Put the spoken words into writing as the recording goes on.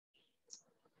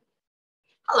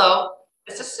Hello,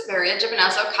 this is Saveria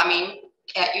Giovinazzo coming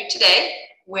at you today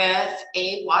with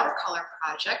a watercolor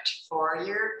project for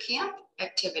your camp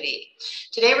activity.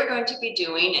 Today we're going to be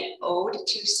doing an ode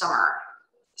to summer,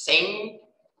 saying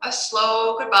a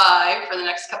slow goodbye for the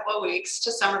next couple of weeks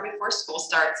to summer before school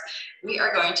starts. We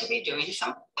are going to be doing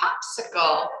some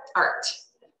popsicle art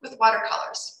with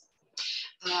watercolors.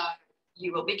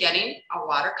 You will be getting a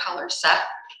watercolor set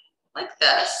like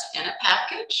this in a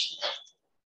package,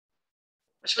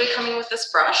 which will be coming with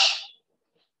this brush.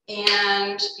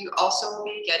 And you also will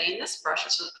be getting this brush,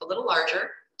 which is a little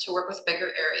larger, to work with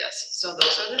bigger areas. So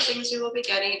those are the things you will be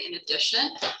getting in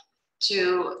addition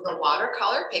to the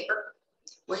watercolor paper,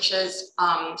 which is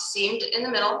seamed in the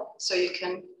middle, so you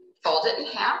can fold it in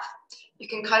half. You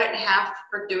can cut it in half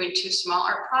for doing 2 small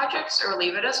art projects, or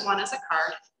leave it as one as a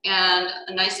card, and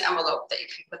a nice envelope that you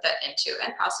can put that into,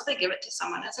 and possibly give it to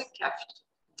someone as a gift.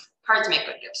 Cards make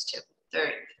good gifts too.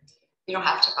 You don't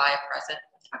have to buy a present.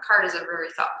 A card is a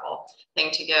very thoughtful thing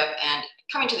to give. And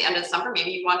coming to the end of the summer, maybe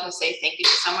you want to say thank you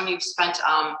to someone you've spent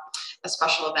a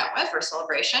special event with or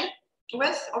celebration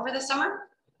with over the summer.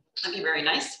 That'd be very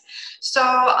nice. So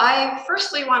I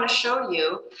firstly want to show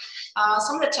you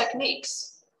some of the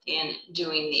techniques in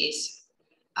doing these.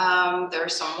 There are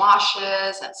some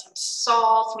washes and some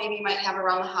salt maybe you might have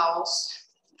around the house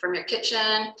from your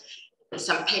kitchen.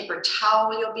 Some paper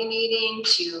towel you'll be needing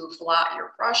to blot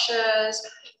your brushes,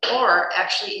 or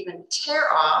actually even tear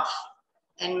off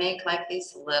and make like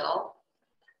these little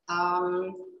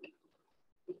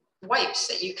wipes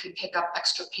that you can pick up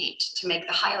extra paint to make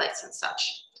the highlights and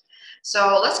such.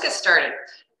 So let's get started.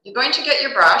 You're going to get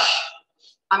your brush.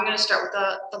 I'm going to start with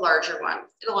the larger one.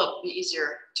 It'll be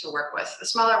easier to work with. The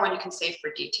smaller one you can save for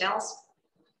details.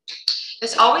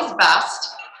 It's always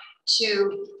best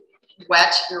to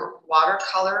wet your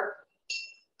watercolor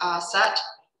set.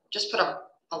 Just put a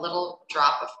little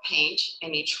drop of paint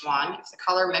in each one. If the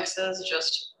color mixes,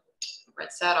 just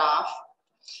rinse that off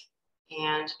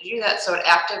and do that so it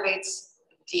activates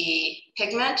the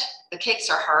pigment. The cakes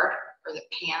are hard, or the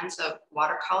pans of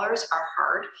watercolors are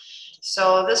hard.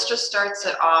 So this just starts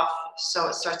it off so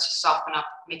it starts to soften up,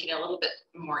 making it a little bit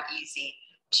more easy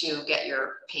to get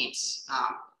your paints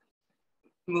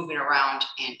moving around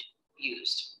and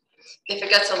used. If it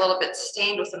gets a little bit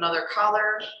stained with another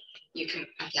color, you can,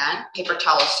 again, paper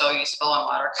towel is so useful in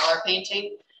watercolor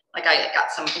painting. Like I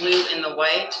got some blue in the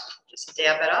white, just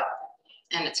dab it up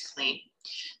and it's clean.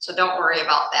 So don't worry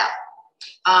about that.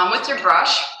 With your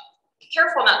brush, be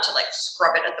careful not to like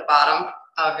scrub it at the bottom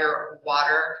of your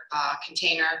water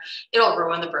container. It'll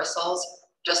ruin the bristles.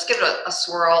 Just give it a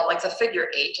swirl, like the figure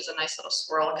 8 is a nice little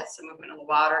swirl. It gets the movement of the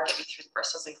water, get you through the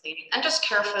bristles and cleaning. And just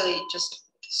carefully just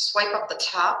swipe up the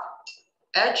top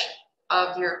edge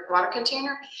of your water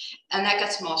container, and that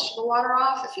gets most of the water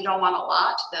off. If you don't want a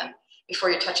lot, then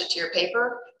before you touch it to your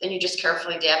paper, then you just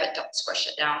carefully dab it, don't squish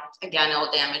it down. Again,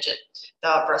 it'll damage it,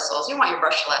 the bristles. You want your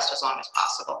brush to last as long as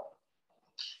possible.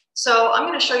 So I'm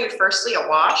going to show you firstly a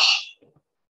wash.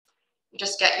 You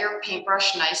just get your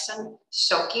paintbrush nice and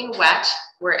soaking wet,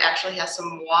 where it actually has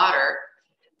some water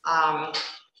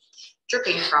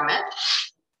dripping from it.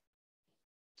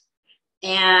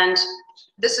 And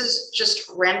this is just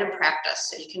random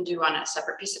practice that you can do on a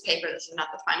separate piece of paper. This is not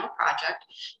the final project.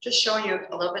 Just showing you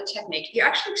a little bit of technique. You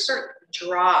actually start to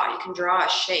draw. You can draw a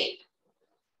shape.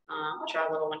 I'll draw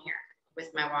a little one here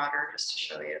with my water just to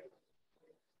show you.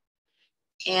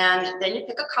 And then you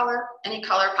pick a color, any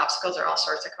color. Popsicles are all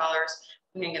sorts of colors.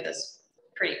 I'm going to get this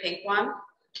pretty pink one.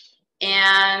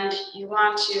 And you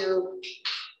want to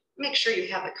make sure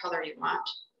you have the color you want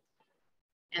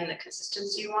and the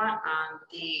consistency you want on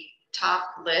the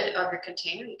top lid of your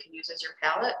container. You can use as your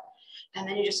palette. And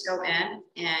then you just go in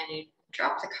and you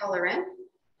drop the color in,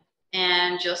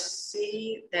 and you'll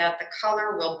see that the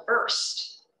color will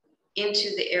burst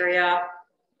into the area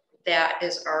that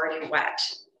is already wet.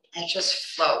 It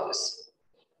just flows.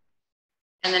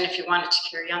 And then if you want it to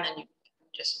carry on, then you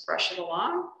just brush it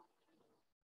along.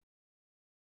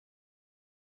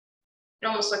 It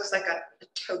almost looks like a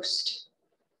toast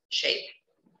shape.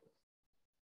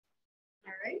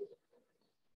 All right.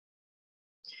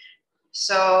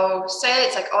 So say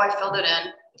it's like, oh, I filled it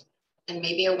in and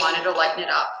maybe I wanted to lighten it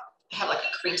up. I have like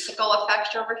a creamsicle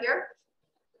effect over here.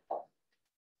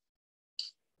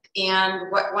 And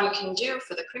what one can do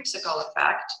for the creamsicle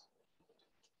effect,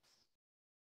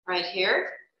 right here,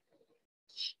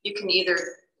 you can either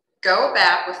go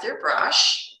back with your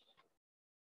brush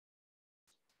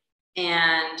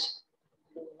and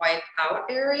wipe out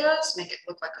areas, make it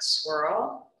look like a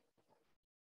swirl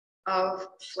of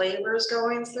flavors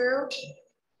going through.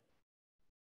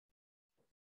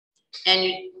 And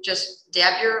you just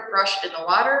dab your brush in the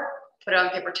water, put it on a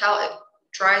paper towel. It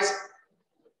dries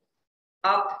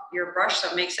up your brush, so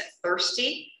it makes it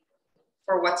thirsty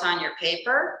for what's on your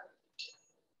paper.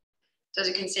 So as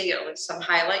you can see, you get some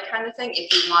highlight kind of thing.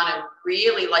 If you want to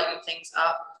really lighten things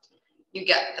up, you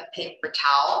get the paper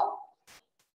towel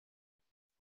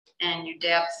and you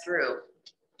dab through.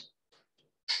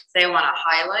 Say I want to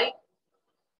highlight,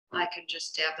 I can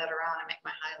just dab that around and make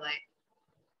my highlight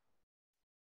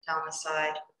down the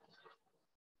side.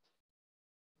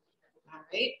 All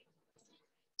right.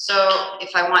 So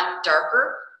if I want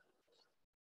darker,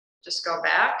 just go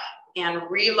back and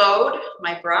reload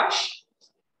my brush,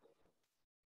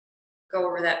 go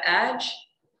over that edge,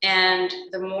 and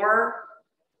the more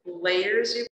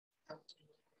layers you, all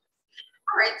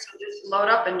right, so just load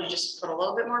up and you just put a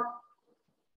little bit more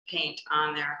paint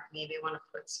on there. Maybe you want to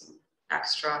put some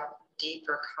extra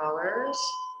deeper colors.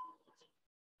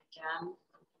 Again,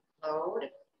 load.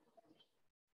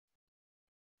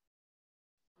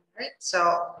 All right,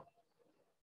 so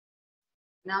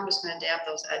now I'm just going to dab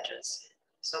those edges.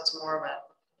 So it's more of a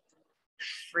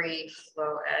free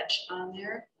flow edge on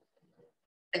there.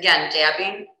 Again,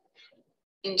 dabbing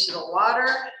into the water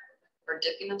or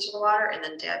dipping into the water and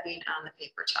then dabbing on the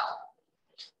paper towel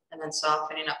and then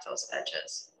softening up those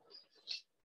edges.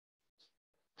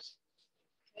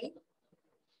 Okay.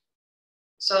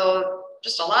 So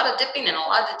just a lot of dipping and a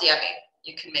lot of dabbing.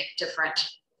 You can make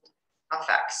different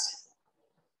effects.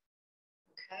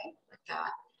 Okay, like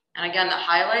that. And again, the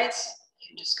highlights, you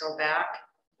can just go back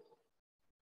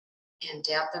and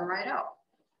dab them right out.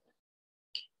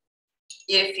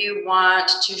 If you want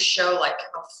to show like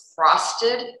a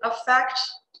frosted effect,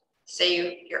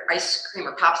 say your ice cream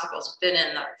or popsicle's been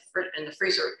in the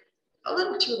freezer a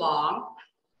little too long,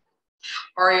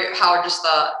 or how just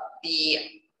the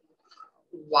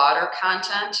water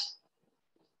content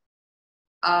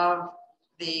of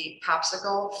the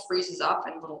popsicle freezes up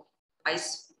in little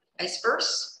ice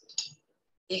bursts.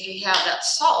 If you have that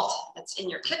salt that's in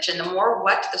your kitchen, the more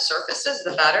wet the surface is,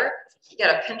 the better. You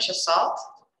get a pinch of salt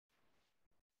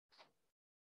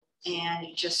and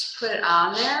you just put it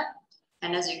on there.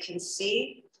 And as you can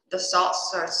see, the salt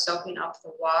starts soaking up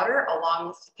the water along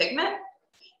with the pigment.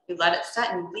 You let it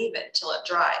set and leave it until it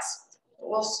dries.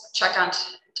 We'll check on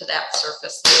to that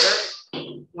surface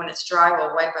later. When it's dry,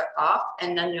 we'll wipe it off,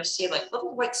 and then you'll see like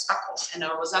little white speckles, and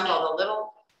it'll resemble the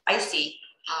little icy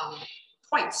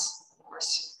points or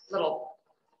little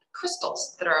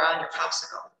crystals that are on your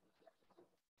popsicle.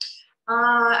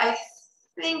 I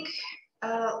think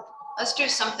let's do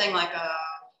something like a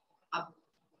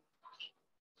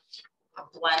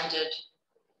blended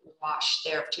wash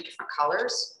there of two different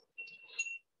colors.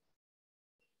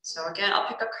 So again, I'll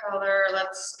pick a color.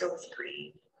 Let's go with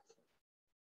green.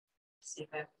 See if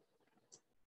I...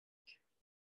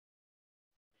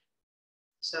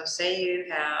 So say you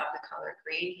have the color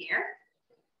green here.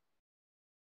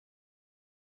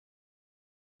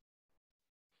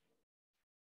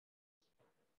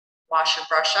 Wash your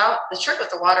brush out. The trick with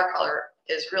the watercolor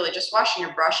is really just washing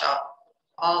your brush out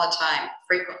all the time,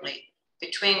 frequently,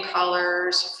 between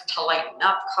colors, to lighten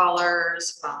up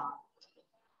colors.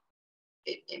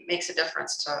 It makes a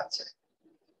difference to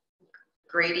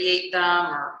gradiate them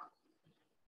or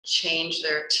change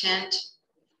their tint.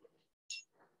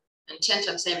 And tint,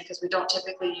 I'm saying because we don't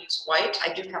typically use white.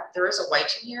 There is a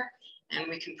white in here, and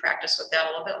we can practice with that a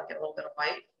little bit. I'll get a little bit of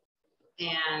white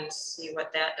and see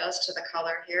what that does to the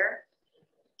color here.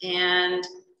 And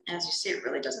as you see, it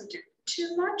really doesn't do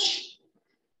too much.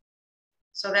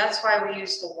 So that's why we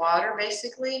use the water,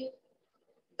 basically,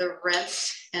 the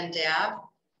rinse and dab,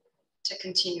 to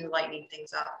continue lightening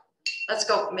things up. Let's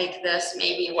go make this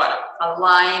maybe what, a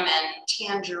lime and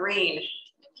tangerine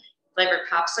flavored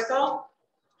popsicle.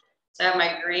 So I have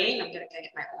my green, I'm gonna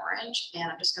get my orange,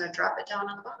 and I'm just gonna drop it down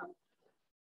on the bottom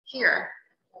here.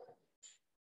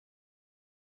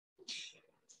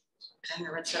 I'm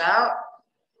gonna rinse it out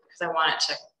because I want it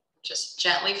to just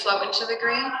gently flow into the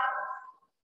green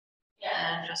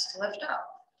and just lift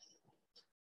up.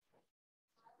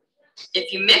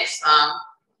 If you mix them,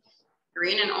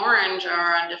 green and orange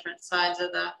are on different sides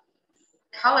of the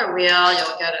color wheel,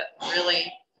 you'll get it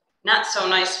really not so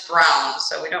nice brown,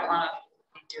 so we don't want to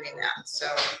be doing that. So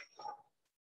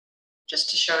just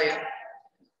to show you,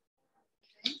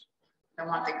 okay. I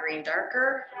want the green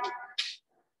darker,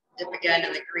 dip again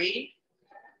in the green,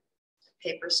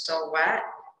 the paper's still wet,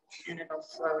 and it'll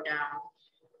flow down.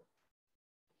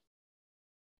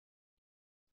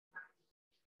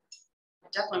 I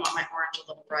definitely want my orange a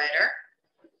little brighter.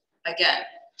 Again,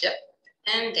 dip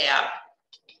and dab.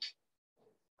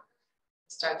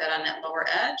 Start that on that lower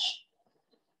edge.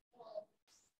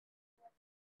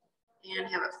 and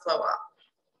have it flow up.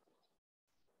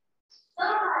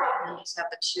 And just have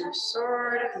the two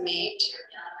sort of meet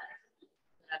in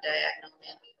a diagonal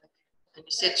manner. And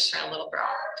you see it's just a little brown.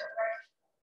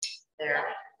 There.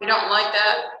 If you don't like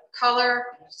that color,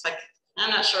 it's like, I'm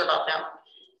not sure about that one.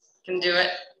 You can do it.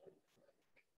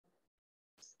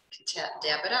 You can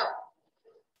dab it out.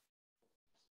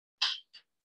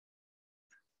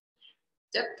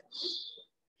 Dip.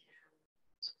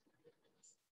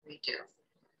 Redo.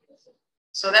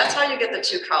 So that's how you get the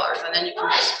two colors, and then you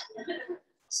can just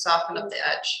soften up the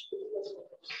edge.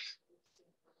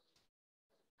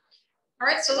 All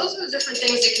right, so those are the different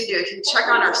things you can do. You can check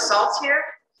on our salt here.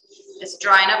 It's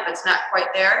drying up, it's not quite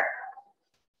there.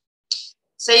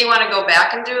 Say you want to go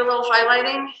back and do a little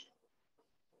highlighting.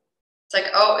 It's like,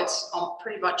 oh, it's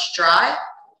pretty much dry.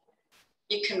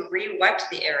 You can re-wet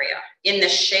the area in the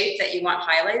shape that you want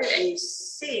highlighted, and you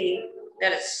see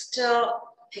that it's still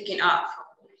picking up.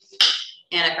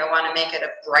 And if I want to make it a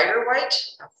brighter white,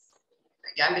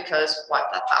 again, because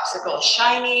what, the popsicle is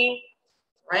shiny,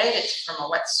 right? It's from a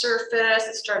wet surface,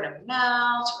 it's starting to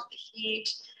melt with the heat.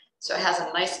 So it has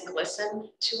a nice glisten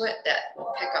to it that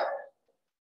will pick up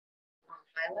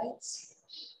highlights.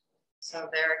 So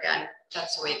there again,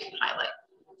 that's the way you can highlight.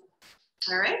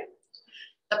 All right.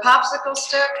 The popsicle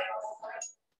stick,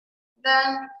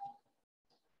 then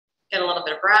get a little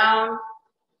bit of brown.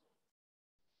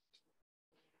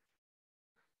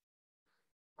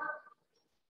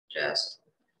 Just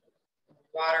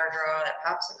water draw that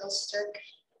popsicle stick.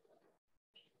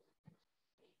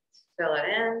 Fill it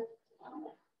in.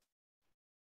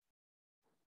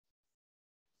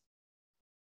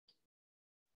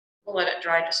 We'll let it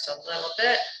dry just a little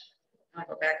bit. I'll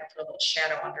go back and put a little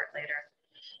shadow under it later.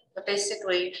 But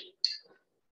basically,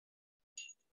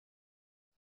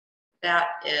 that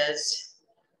is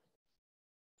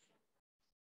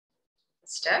the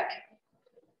stick.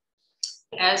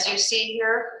 As you see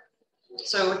here,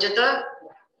 so we did the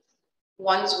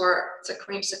ones where it's a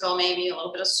creamsicle, maybe a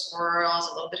little bit of swirls,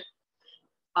 a little bit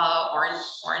of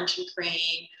orange and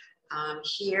cream.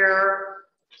 Here,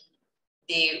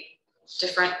 the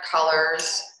different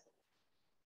colors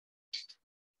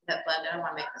that blend in. I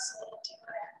want to make this a little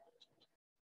deeper.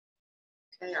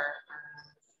 Okay,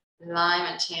 our lime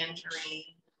and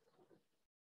tangerine.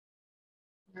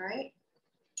 All right.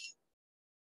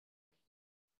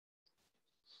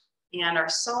 And our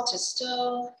salt is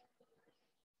still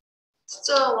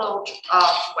a little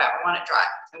wet. We want it dry.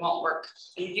 It won't work.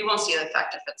 You won't see the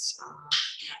effect if it's not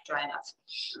dry enough.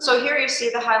 So here you see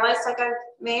the highlights like I've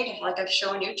made, like I've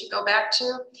shown you to go back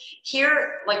to.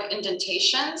 Here, like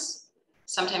indentations.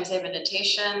 Sometimes they have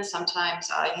indentations.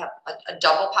 Sometimes I have a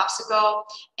double popsicle,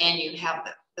 and you have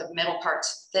the middle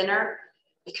part's thinner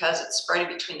because it's spreading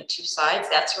between the two sides.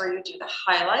 That's where you do the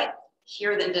highlight.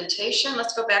 Here, the indentation.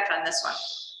 Let's go back on this one.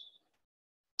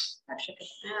 Actually,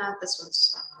 this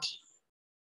one's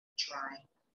dry.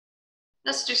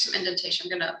 Let's do some indentation.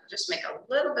 I'm gonna just make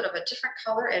a little bit of a different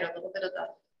color, add a little bit of the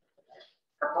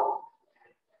purple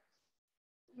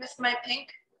with my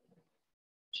pink,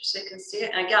 just so you can see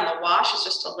it. And again, the wash is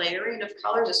just a layering of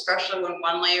colors, especially when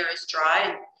one layer is dry,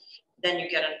 and then you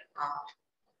get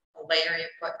a layer you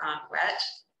put on wet.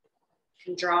 You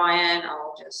can draw in,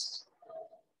 I'll just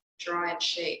draw in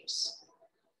shapes.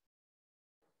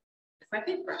 My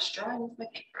paintbrush, drawing with my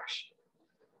paintbrush.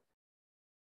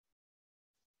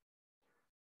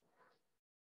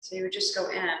 So you would just go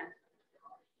in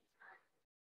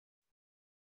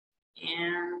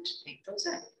and paint those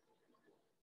in.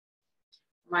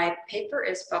 My paper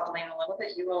is bubbling a little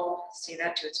bit. You will see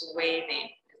that too. It's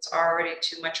waving. It's already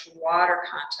too much water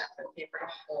content for the paper to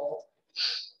hold.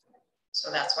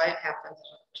 So that's why it happens.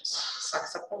 It just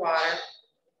sucks up the water.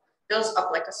 Fills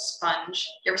up like a sponge.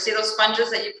 You ever see those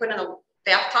sponges that you put in a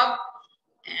bathtub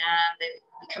and they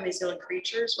become these little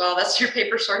creatures? Well, that's your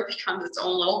paper sort of becomes its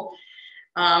own little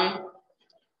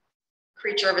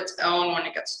creature of its own when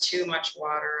it gets too much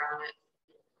water on it.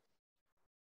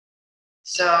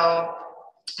 So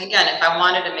again, if I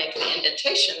wanted to make the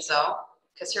indentations though,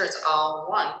 because here it's all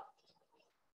one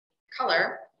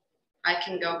color, I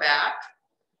can go back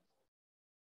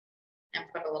and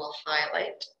put a little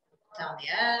highlight down the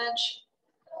edge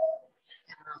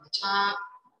and around the top.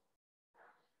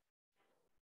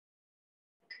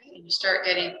 Okay, and you start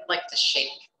getting like the shape.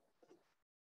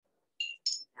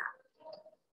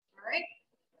 All right.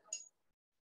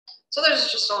 So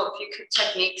there's just a few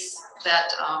techniques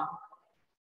that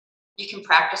you can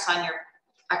practice on your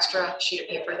extra sheet of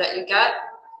paper that you get.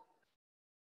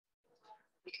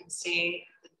 You can see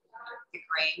the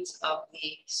grains of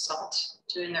the salt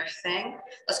doing their thing.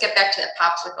 Let's get back to the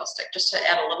popsicle stick just to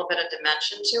add a little bit of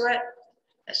dimension to it.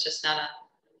 It's just not a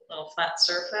little flat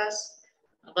surface.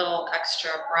 A little extra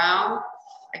brown.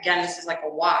 Again, this is like a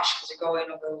wash because you're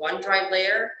going over one dry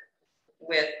layer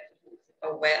with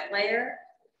a wet layer,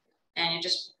 and you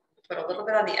just put a little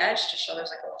bit on the edge to show there's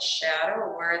like a little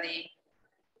shadow where the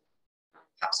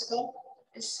popsicle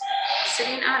is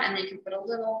sitting on, and then you can put a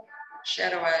little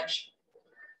shadow edge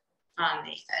on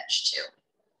the edge too,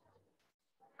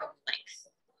 of length,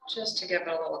 just to give it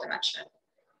a little dimension.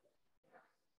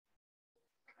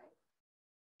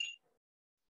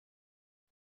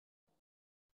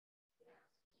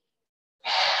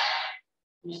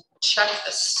 Check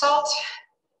the salt.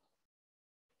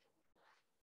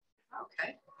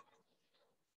 Okay,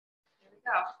 here we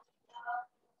go.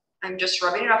 I'm just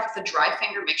rubbing it off with a dry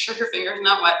finger. Make sure your finger is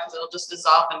not wet because it'll just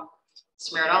dissolve and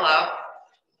smear it all out.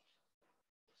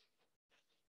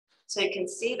 So you can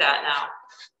see that now.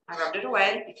 I rubbed it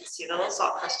away. You can see the little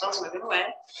salt crystals moving away.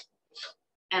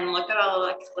 And look at all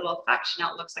the little effects.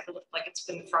 Now it looks like it's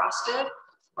been frosted,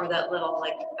 or that little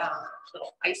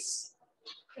little ice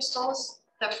crystals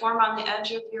that form on the edge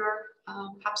of your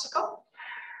popsicle.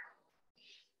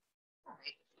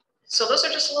 So those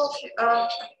are just a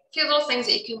few little things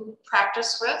that you can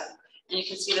practice with, and you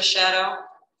can see the shadow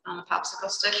on the popsicle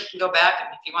stick. You can go back, and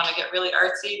if you want to get really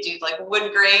artsy, do like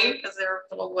wood grain, because they're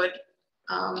little wood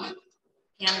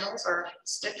handles or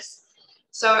sticks.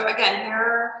 So again, here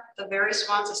are the various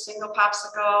ones: a single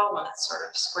popsicle, one that's sort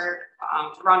of squared,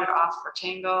 rounded off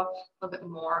rectangle, a little bit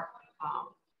more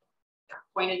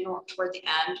pointed toward the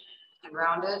end and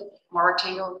rounded, more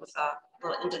rectangle with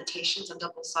little indentations on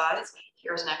double sides.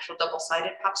 Here's an actual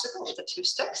double-sided popsicle with the 2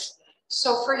 sticks.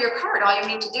 So for your card, all you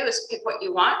need to do is pick what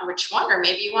you want, which one, or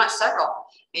maybe you want several.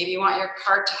 Maybe you want your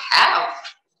card to have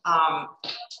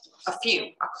a few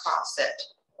across it,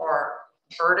 or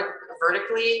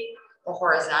vertically or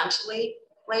horizontally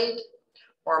laid,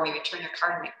 or maybe turn your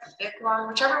card and make a big one,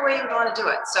 whichever way you want to do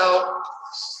it. So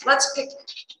let's pick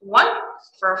one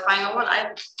for a final one.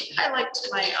 I liked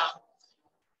my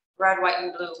red, white,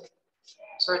 and blue.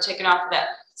 So we're taking off that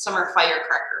summer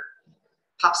firecracker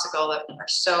popsicle that are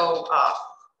so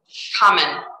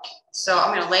common. So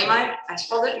I'm going to lay mine. I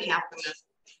fold it in half,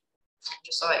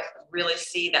 just so I can really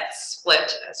see that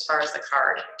split as far as the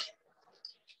card.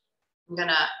 I'm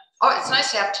gonna. Oh, it's nice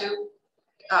to have 2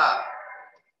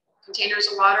 containers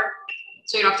of water,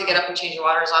 so you don't have to get up and change the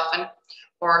water as often,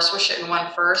 or swish it in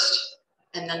one first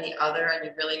and then the other, and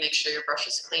you really make sure your brush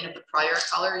is clean of the prior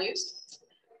color used.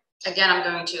 Again, I'm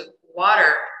going to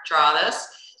water draw this,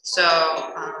 so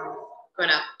I'm going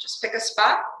to just pick a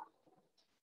spot,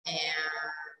 and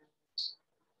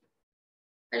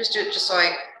I just do it just so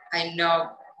I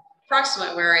know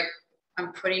approximately where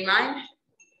I'm putting mine.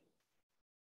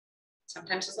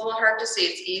 Sometimes it's a little hard to see.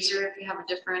 It's easier if you have a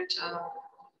different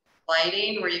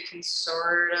lighting where you can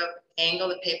sort of angle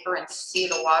the paper and see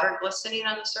the water glistening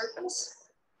on the surface.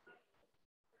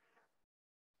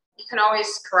 You can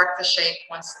always correct the shape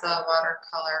once the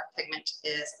watercolor pigment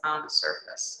is on the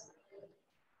surface.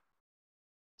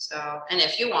 So, and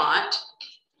if you want,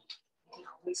 you can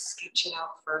always sketch it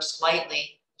out first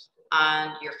lightly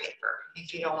on your paper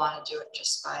if you don't want to do it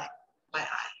just by eye.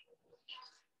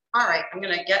 All right, I'm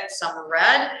gonna get some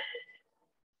red.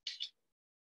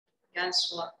 Again,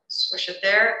 swish it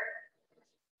there.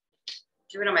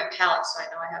 Do it on my palette so I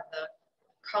know I have the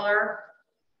color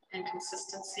and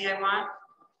consistency I want.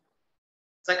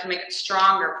 So I can make it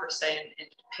stronger per se in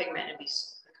pigment and be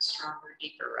like a stronger,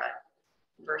 deeper red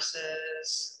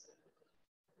versus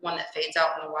one that fades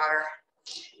out in the water.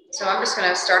 So I'm just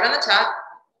gonna start on the top,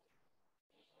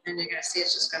 and you're gonna see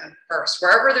it's just gonna burst.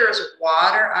 Wherever there is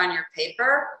water on your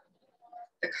paper,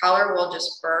 the color will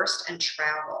just burst and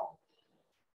travel.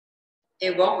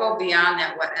 It won't go beyond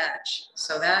that wet edge.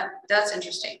 So that's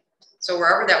interesting. So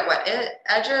wherever that wet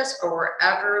edge is, or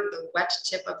wherever the wet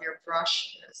tip of your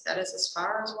brush is, that is as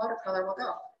far as watercolor will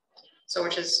go. So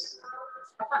which is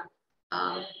a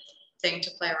fun thing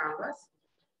to play around with.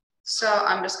 So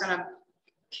I'm just gonna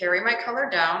carry my color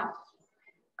down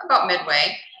about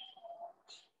midway.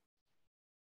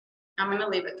 I'm gonna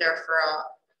leave it there for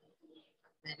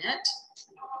a minute.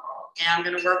 And I'm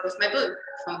gonna work with my blue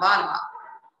from bottom up.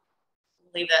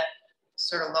 Leave that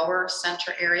sort of lower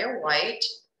center area white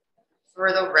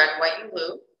for the red, white, and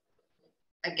blue.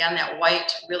 Again, that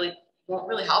white won't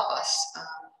really help us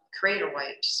create a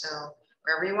white. So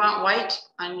wherever you want white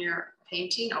on your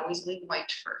painting, always leave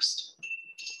white first.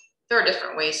 There are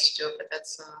different ways to do it, but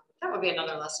that would be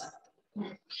another lesson.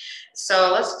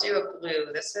 So let's do a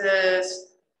blue. This is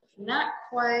not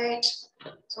quite.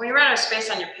 So when you run out of space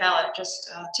on your palette, just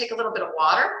take a little bit of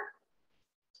water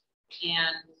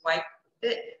and wipe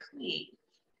it clean.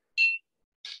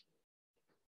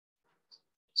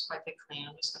 wipe it clean.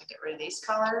 I'm just going to get rid of these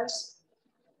colors.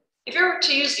 If you're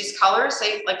to use these colors,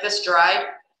 say like this dried,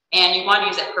 and you want to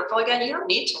use that purple again, you don't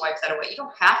need to wipe that away. You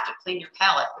don't have to clean your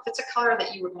palette. If it's a color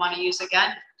that you would want to use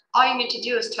again, all you need to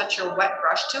do is touch your wet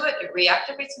brush to it. It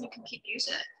reactivates and you can keep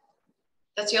using it.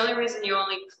 That's the only reason you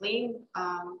only clean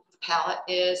the palette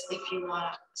is if you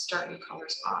want to start new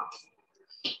colors off.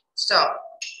 So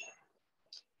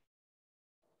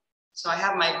I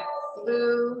have my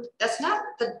blue. That's not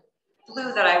the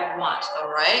blue that I want, though,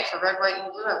 right? For red, white,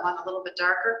 and blue, I want a little bit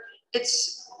darker.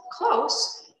 It's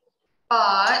close,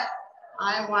 but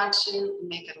I want to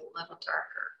make it a little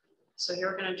darker. So here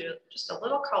we're going to do just a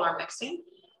little color mixing.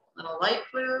 A little light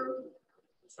blue,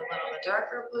 with a little bit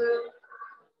darker blue.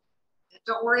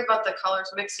 Don't worry about the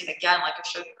colors mixing again, like I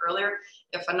showed you earlier.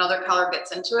 If another color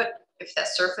gets into it, if that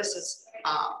surface is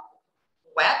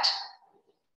wet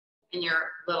in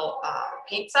your little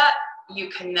paint set, you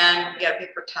can then get a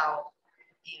paper towel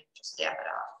and just dab it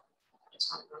off.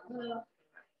 Just want to go a little.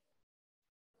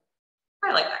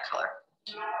 I like that color.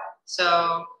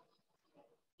 So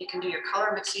you can do your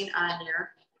color mixing on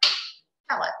your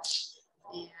palette.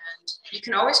 And you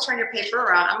can always turn your paper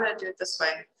around. I'm going to do it this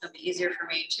way. It'll be easier for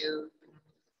me to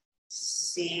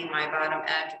see my bottom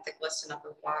edge with the glisten of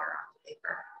the water on the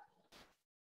paper.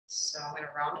 So I'm going to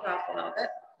round it off a little bit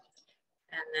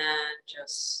and then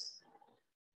just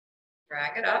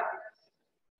drag it up.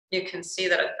 You can see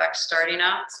that effect starting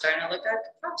out. It's starting to look like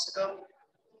a popsicle.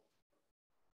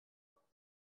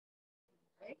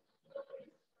 Okay.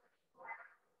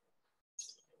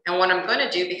 And what I'm going to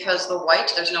do, because the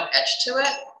white, there's no edge to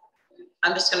it,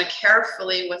 I'm just going to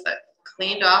carefully, with it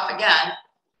cleaned off again,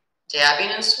 dabbing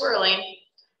and swirling,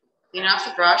 clean off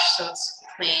the brush so it's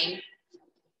clean.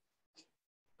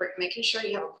 Making sure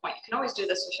you have a point. You can always do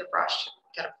this with your brush,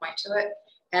 get a point to it.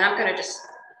 And I'm going to just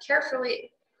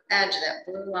carefully edge that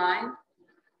blue line,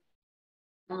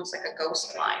 almost like a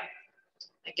ghost line.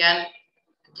 Again,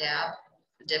 dab,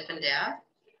 dip and dab.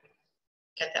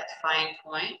 Get that fine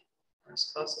point, or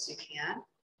as close as you can,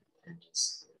 and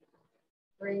just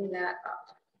bring that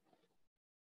up.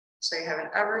 So you have an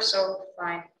ever so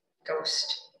fine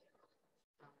ghost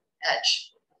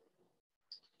edge.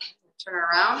 Turn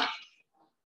around.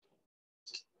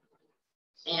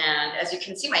 And as you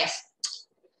can see, my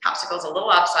popsicle is a little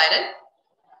lopsided.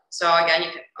 So again, you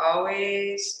can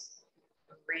always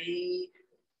rework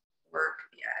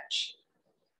the edge.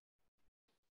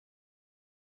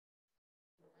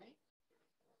 Okay.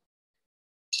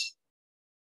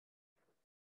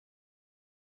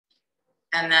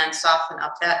 And then soften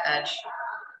up that edge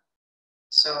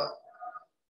so it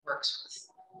works with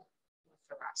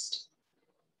the rest.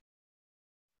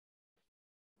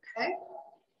 Okay.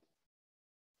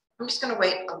 I'm just going to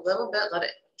wait a little bit, let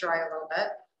it dry a little bit.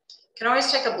 You can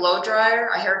always take a blow dryer,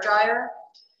 a hair dryer,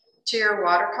 to your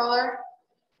watercolor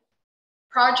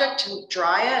project to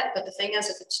dry it. But the thing is,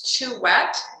 if it's too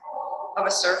wet of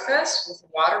a surface with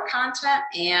water content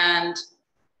and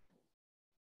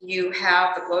you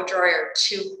have the blow dryer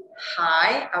too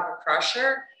high of a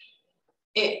pressure,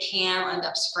 it can end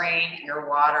up spraying your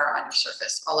water on your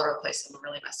surface all over the place and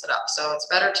really mess it up. So it's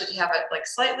better to have it like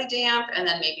slightly damp and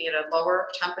then maybe at a lower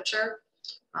temperature,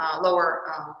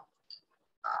 lower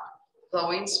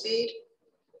blowing speed.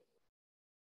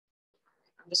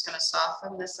 I'm just going to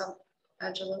soften this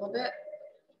edge a little bit.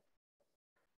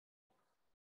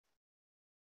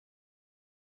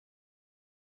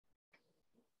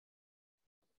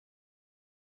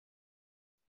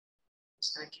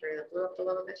 Just going to carry the blue up a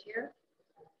little bit here.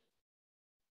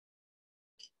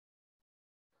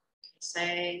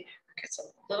 Say it's a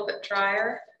little bit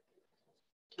drier.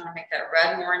 I want to make that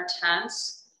red more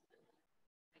intense.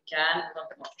 Again, a little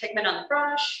bit more pigment on the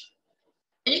brush.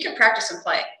 And you can practice and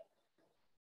play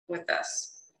with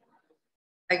this.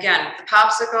 Again, the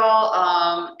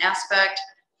popsicle aspect,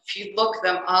 if you look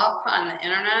them up on the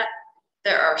internet,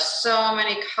 there are so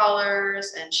many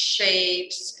colors and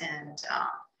shapes, and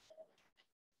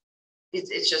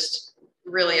it's just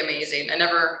really amazing. I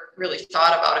never really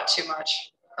thought about it too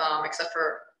much, except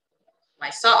for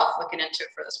myself looking into it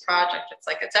for this project.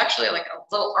 It's actually like a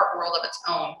little art world of its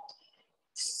own,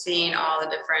 seeing all the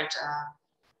different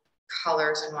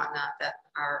colors and whatnot that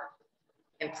are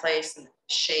in place, and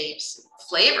shapes,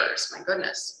 flavors. My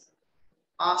goodness,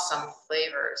 awesome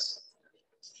flavors,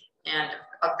 and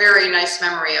a very nice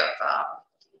memory of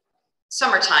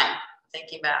summertime.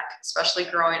 Thinking back, especially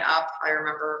growing up, I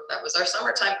remember that was our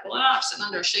summertime, pulling off, sitting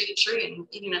under a shady tree and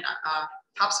eating a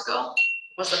popsicle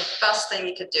was the best thing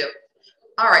you could do.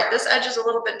 All right, this edge is a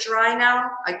little bit dry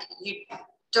now. You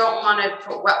don't want to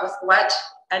put wet with wet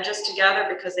edges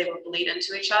together because they will bleed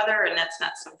into each other, and that's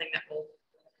not something that will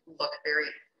look very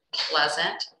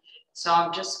pleasant. So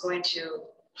I'm just going to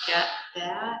get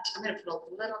that. I'm going to put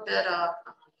a little bit of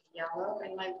yellow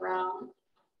in my brown.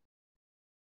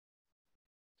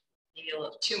 Maybe a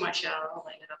little too much yellow,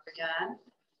 lighten it up again.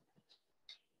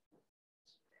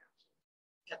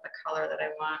 Get the color that I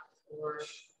want for the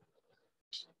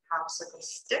popsicle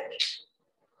stick.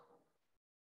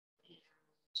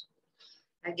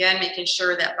 Again, making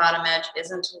sure that bottom edge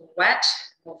isn't wet.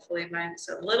 Hopefully mine's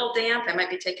a little damp. I might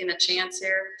be taking a chance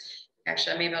here.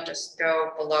 Actually, maybe I'll just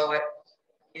go below it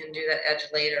and do that edge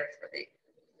later for the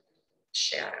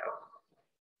shadow.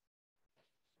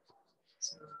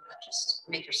 So just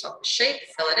make yourself a shape,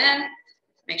 fill it in.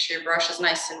 Make sure your brush is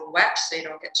nice and wet so you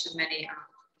don't get too many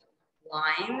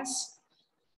lines.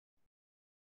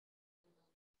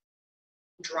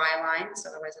 Dry lines,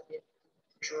 otherwise it'll be a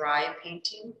dry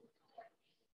painting.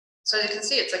 So as you can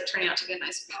see, it's like turning out to be a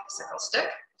nice popsicle stick.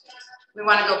 We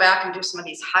want to go back and do some of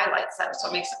these highlights. That's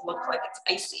what makes it look like it's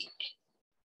icy.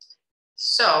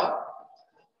 So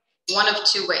one of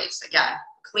two ways. Again,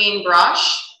 clean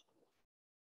brush,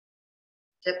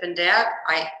 dip and dab.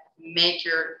 I make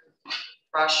your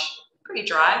brush pretty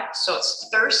dry so it's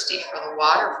thirsty for the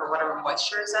water, for whatever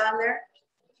moisture is on there.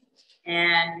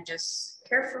 And you just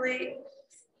carefully,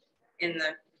 in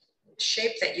the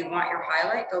shape that you want your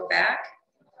highlight, go back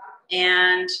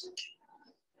and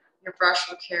your brush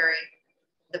will carry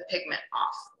the pigment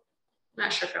off. I'm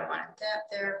not sure if I wanted that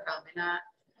there, probably not.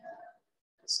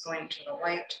 It's going to the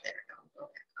white, there we go, go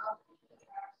back up. If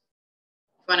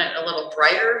you want it a little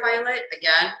brighter highlight,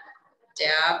 again,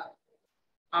 dab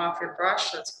off your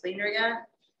brush so it's cleaner again,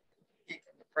 make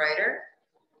it brighter.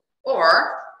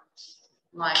 Or,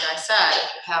 like I said, if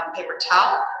you have a paper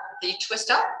towel that you twist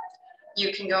up,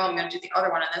 you can go, I'm going to do the other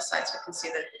one on this side so you can see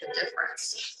the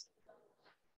difference.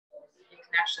 You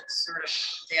can actually sort of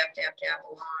dab, dab, dab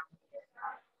along.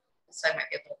 This side might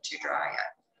be a little too dry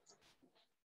yet.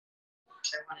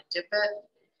 So I want to dip it,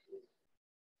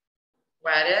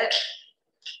 wet it,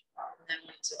 and then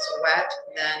once it's wet,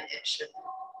 then it should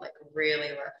like really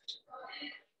lift.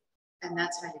 And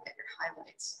that's how you get your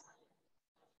highlights.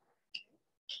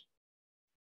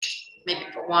 Maybe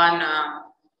put one a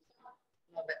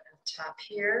little bit on the top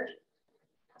here.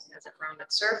 It has a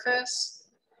rounded surface.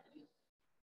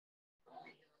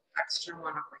 Extra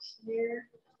one over here.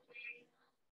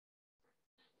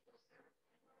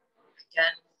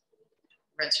 Again,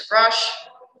 rinse your brush.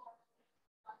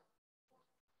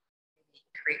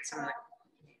 Create some of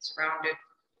these rounded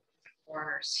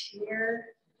corners here.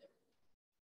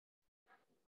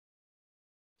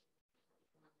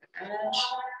 Edge.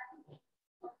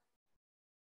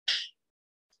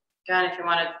 Again, if you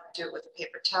want to do it with a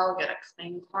paper towel, get a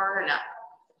clean corner, not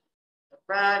the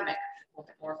red, make a little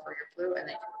bit more for your blue, and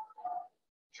then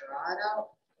draw it out.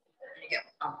 And you get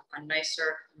a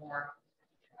nicer, more.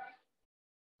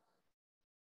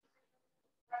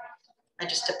 I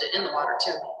just dipped it in the water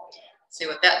too. See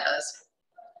what that does.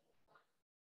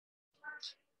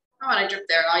 Oh, and I dripped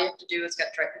there. All you have to do is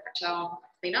get dry paper towel,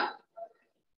 clean up.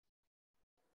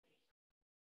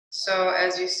 So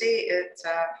as you see, it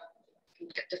you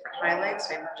can get different highlights.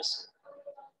 Maybe I'll just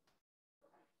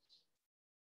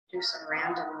do some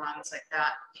random ones like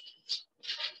that.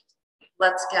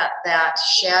 Let's get that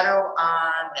shadow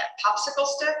on that popsicle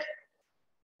stick,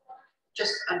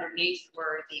 just underneath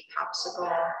where the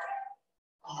popsicle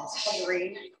is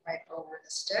hovering right over the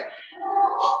stick.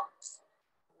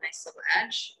 Nice little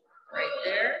edge right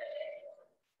there.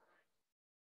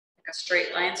 Like a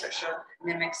straight line, so it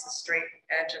mimics the straight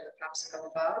edge of the popsicle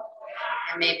above.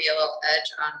 And maybe a little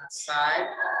edge on the side,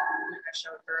 like I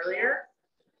showed earlier.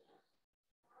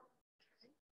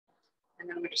 And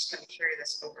then we're just going to carry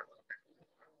this over a little bit,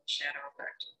 shadow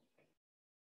effect.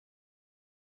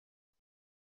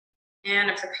 And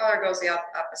if the color goes the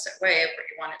opposite way of what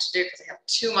you want it to do, because I have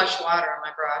too much water on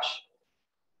my brush,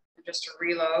 just to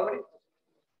reload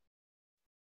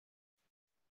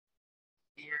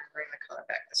and bring the color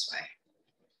back this way.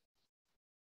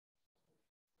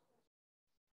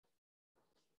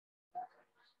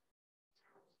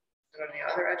 Go to the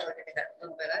other edge, I'll give you that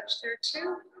little bit edge there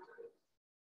too.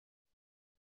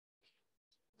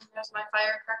 And there's my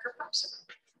firecracker popsicle.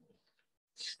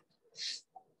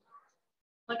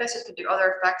 Like I said, you could do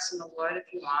other effects in the wood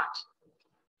if you want.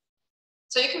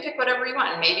 So you can pick whatever you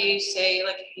want. And maybe you say,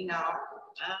 like, you know,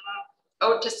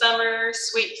 ode to summer,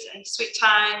 sweet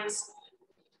times,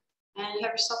 and you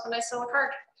have yourself a nice little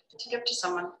card to give to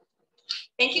someone.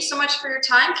 Thank you so much for your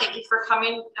time. Thank you for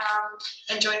coming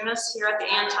and joining us here at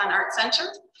the Anton Art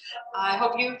Center. I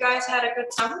hope you guys had a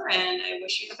good summer, and I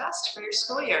wish you the best for your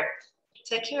school year.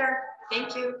 Take care.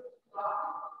 Thank you.